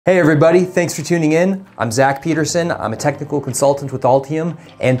Hey everybody, thanks for tuning in. I'm Zach Peterson. I'm a technical consultant with Altium,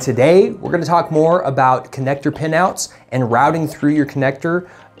 and today we're going to talk more about connector pinouts and routing through your connector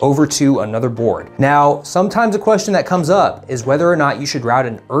over to another board. Now, sometimes a question that comes up is whether or not you should route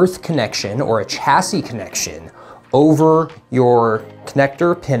an earth connection or a chassis connection over your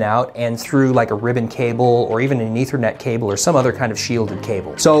connector pinout and through like a ribbon cable or even an Ethernet cable or some other kind of shielded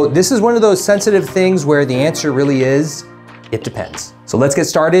cable. So this is one of those sensitive things where the answer really is, it depends. So let's get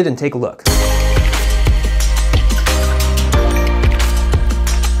started and take a look.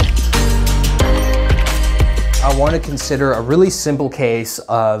 I want to consider a really simple case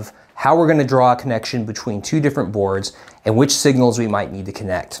of how we're going to draw a connection between two different boards and which signals we might need to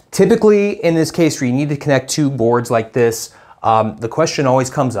connect. Typically, in this case where you need to connect two boards like this, the question always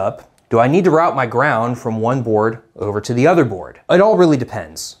comes up, do I need to route my ground from one board over to the other board? It all really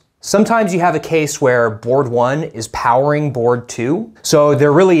depends. Sometimes you have a case where board 1 is powering board 2, so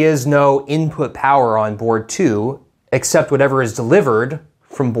there really is no input power on board 2 except whatever is delivered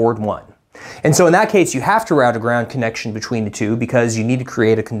from board 1. And so in that case, you have to route a ground connection between the two because you need to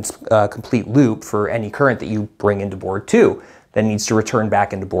create a complete loop for any current that you bring into board 2 that needs to return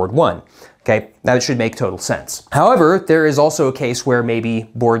back into board 1. Okay, that should make total sense. However, there is also a case where maybe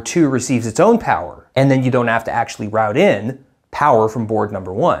board 2 receives its own power, and then you don't have to actually route in power from board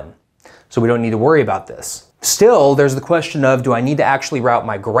number 1. So we don't need to worry about this. Still, there's the question of, do I need to actually route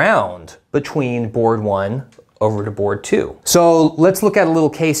my ground between board 1 over to board 2? So let's look at a little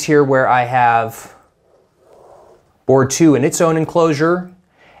case here where I have board 2 in its own enclosure,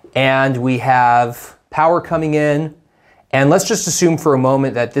 and we have power coming in, and let's just assume for a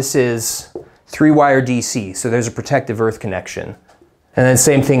moment that this is 3-wire DC, so there's a protective earth connection. And then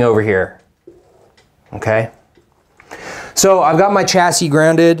same thing over here, okay? So I've got my chassis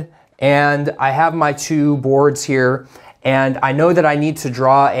grounded, and I have my two boards here, and I know that I need to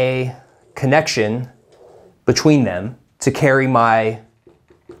draw a connection between them to carry my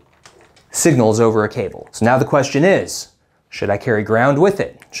signals over a cable. So now the question is, should I carry ground with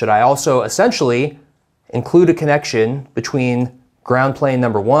it? Should I also essentially include a connection between ground plane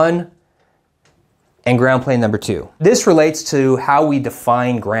number 1 and ground plane number 2? This relates to how we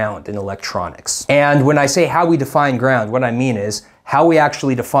define ground in electronics. And when I say how we define ground, what I mean is how we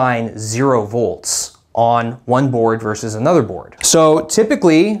actually define 0 volts on one board versus another board. So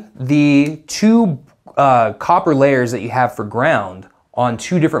typically, the two copper layers that you have for ground on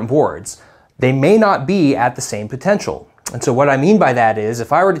two different boards, they may not be at the same potential. And so what I mean by that is,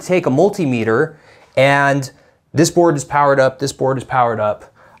 if I were to take a multimeter and this board is powered up, this board is powered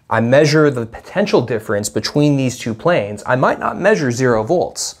up, I measure the potential difference between these two planes, I might not measure 0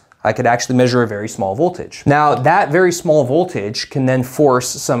 volts. I could actually measure a very small voltage. Now, that very small voltage can then force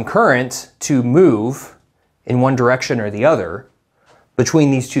some current to move in one direction or the other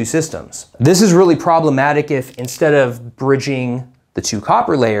between these two systems. This is really problematic if instead of bridging the two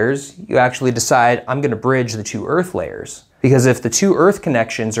copper layers, you actually decide, I'm going to bridge the two earth layers. Because if the two earth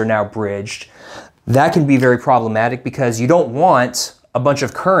connections are now bridged, that can be very problematic because you don't want a bunch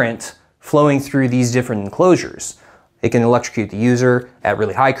of current flowing through these different enclosures. It can electrocute the user at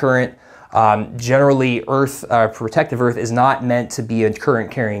really high current. Generally, protective earth is not meant to be a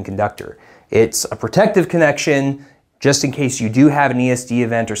current carrying conductor. It's a protective connection just in case you do have an ESD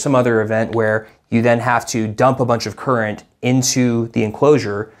event or some other event where you then have to dump a bunch of current into the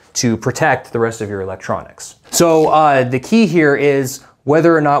enclosure to protect the rest of your electronics. So the key here is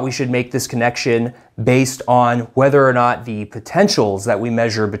whether or not we should make this connection based on whether or not the potentials that we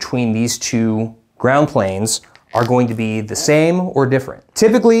measure between these two ground planes are going to be the same or different.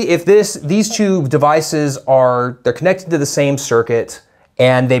 Typically, if these two devices they're connected to the same circuit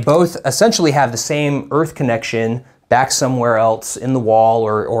and they both essentially have the same earth connection back somewhere else in the wall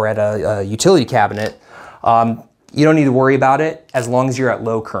or at a utility cabinet, you don't need to worry about it as long as you're at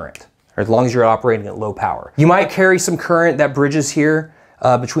low current or as long as you're operating at low power. You might carry some current that bridges here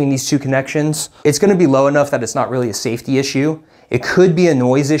between these two connections. It's going to be low enough that it's not really a safety issue. It could be a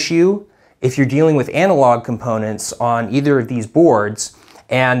noise issue if you're dealing with analog components on either of these boards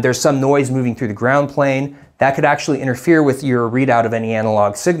and there's some noise moving through the ground plane, that could actually interfere with your readout of any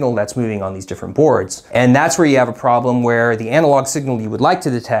analog signal that's moving on these different boards. And that's where you have a problem where the analog signal you would like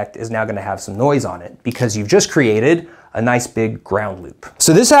to detect is now going to have some noise on it because you've just created a nice big ground loop.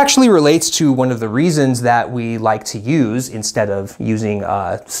 So this actually relates to one of the reasons that we like to use, instead of using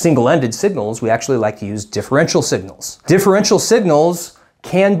single-ended signals, we actually like to use differential signals. Differential signals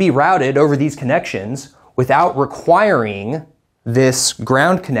can be routed over these connections without requiring this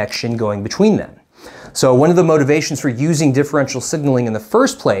ground connection going between them. So one of the motivations for using differential signaling in the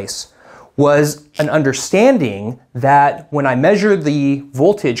first place was an understanding that when I measure the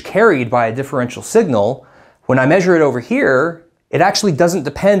voltage carried by a differential signal, when I measure it over here, it actually doesn't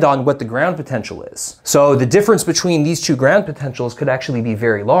depend on what the ground potential is. So the difference between these two ground potentials could actually be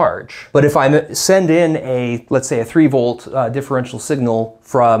very large. But if I send in a, let's say a 3-volt differential signal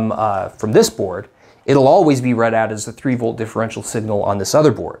from this board, it'll always be read out as a 3-volt differential signal on this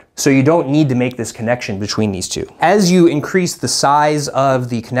other board. So you don't need to make this connection between these two. As you increase the size of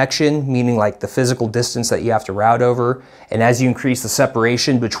the connection, meaning like the physical distance that you have to route over, and as you increase the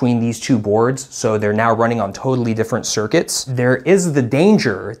separation between these two boards, so they're now running on totally different circuits, there is the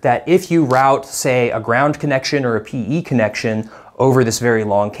danger that if you route, say, a ground connection or a PE connection over this very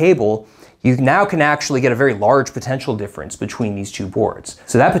long cable, you now can actually get a very large potential difference between these two boards.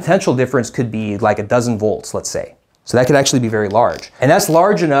 So that potential difference could be like a dozen volts, let's say. So that could actually be very large. And that's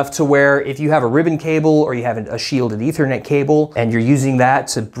large enough to where if you have a ribbon cable or you have a shielded Ethernet cable and you're using that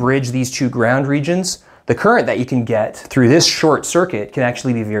to bridge these two ground regions, the current that you can get through this short circuit can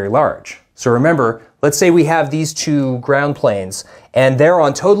actually be very large. So remember, let's say we have these two ground planes and they're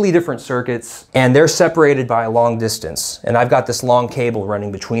on totally different circuits and they're separated by a long distance. And I've got this long cable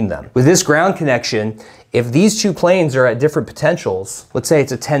running between them. With this ground connection, if these two planes are at different potentials, let's say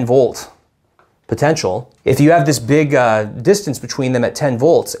it's a 10-volt potential, if you have this big distance between them at 10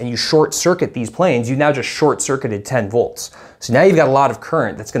 volts and you short circuit these planes, you now just short circuited 10 volts. So now you've got a lot of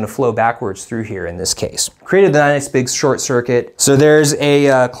current that's going to flow backwards through here in this case. Created a nice big short circuit. So there's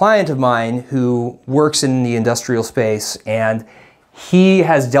a client of mine who works in the industrial space, and he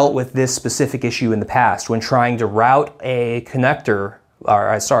has dealt with this specific issue in the past when trying to route a conductor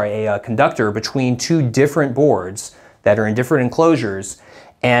between two different boards that are in different enclosures,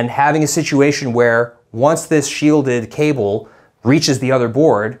 and having a situation where once this shielded cable reaches the other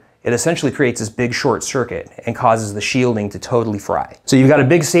board, it essentially creates this big short circuit and causes the shielding to totally fry. So you've got a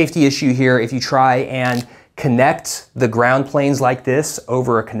big safety issue here if you try and connect the ground planes like this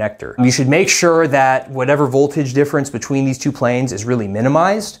over a connector. You should make sure that whatever voltage difference between these two planes is really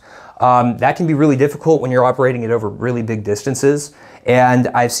minimized. That can be really difficult when you're operating it over really big distances. And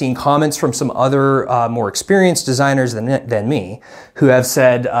I've seen comments from some other more experienced designers than me who have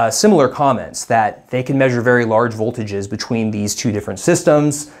said similar comments that they can measure very large voltages between these two different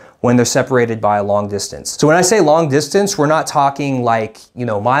systems when they're separated by a long distance. So when I say long distance, we're not talking like,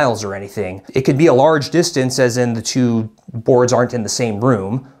 miles or anything. It could be a large distance as in the two boards aren't in the same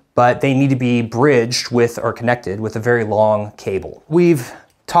room, but they need to be bridged with or connected with a very long cable. We've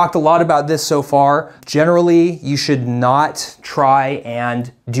talked a lot about this so far. Generally, you should not try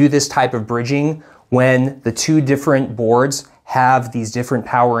and do this type of bridging when the two different boards have these different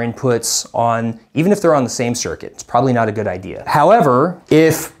power inputs on, even if they're on the same circuit. It's probably not a good idea. However,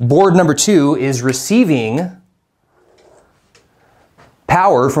 if board number 2 is receiving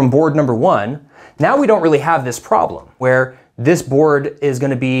power from board number 1, now we don't really have this problem where this board is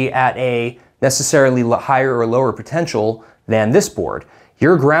going to be at a necessarily higher or lower potential than this board.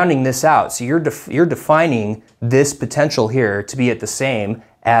 You're grounding this out, so you're defining this potential here to be at the same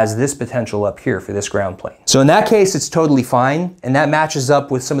as this potential up here for this ground plane. So in that case, it's totally fine, and that matches up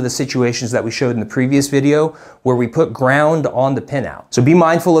with some of the situations that we showed in the previous video where we put ground on the pinout. So be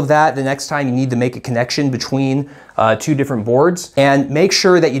mindful of that the next time you need to make a connection between two different boards, and make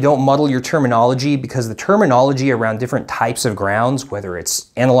sure that you don't muddle your terminology, because the terminology around different types of grounds, whether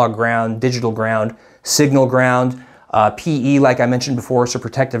it's analog ground, digital ground, signal ground, PE, like I mentioned before, so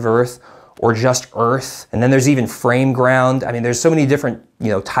protective earth, or just earth. And then there's even frame ground. I mean, there's so many different,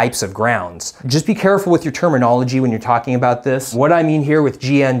 types of grounds. Just be careful with your terminology when you're talking about this. What I mean here with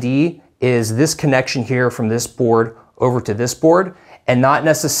GND is this connection here from this board over to this board, and not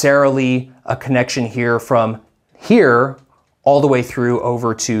necessarily a connection here from here all the way through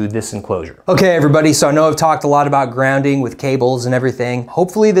over to this enclosure. Okay, everybody, so I know I've talked a lot about grounding with cables and everything.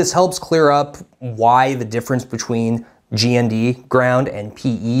 Hopefully this helps clear up why the difference between GND ground and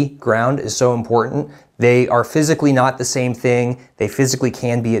PE ground is so important. They are physically not the same thing. They physically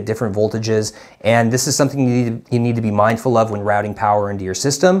can be at different voltages, and this is something you need to be mindful of when routing power into your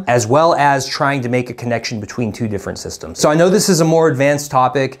system, as well as trying to make a connection between two different systems. So I know this is a more advanced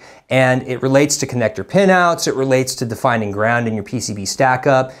topic, and it relates to connector pinouts, it relates to defining ground in your PCB stack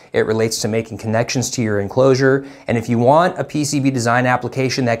up, it relates to making connections to your enclosure, and if you want a PCB design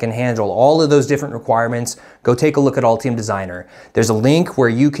application that can handle all of those different requirements, go take a look at Altium Designer. There's a link where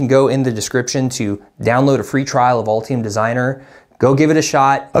you can go in the description to download a free trial of Altium Designer. Go give it a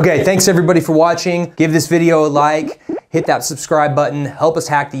shot. Okay, thanks everybody for watching. Give this video a like, hit that subscribe button, help us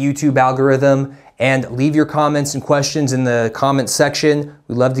hack the YouTube algorithm, And leave your comments and questions in the comments section.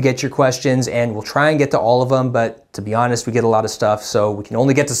 We love to get your questions, and we'll try and get to all of them, but to be honest, we get a lot of stuff, so we can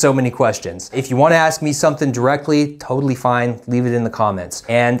only get to so many questions. If you want to ask me something directly, totally fine, leave it in the comments.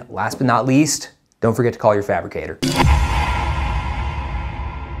 And last but not least, don't forget to call your fabricator.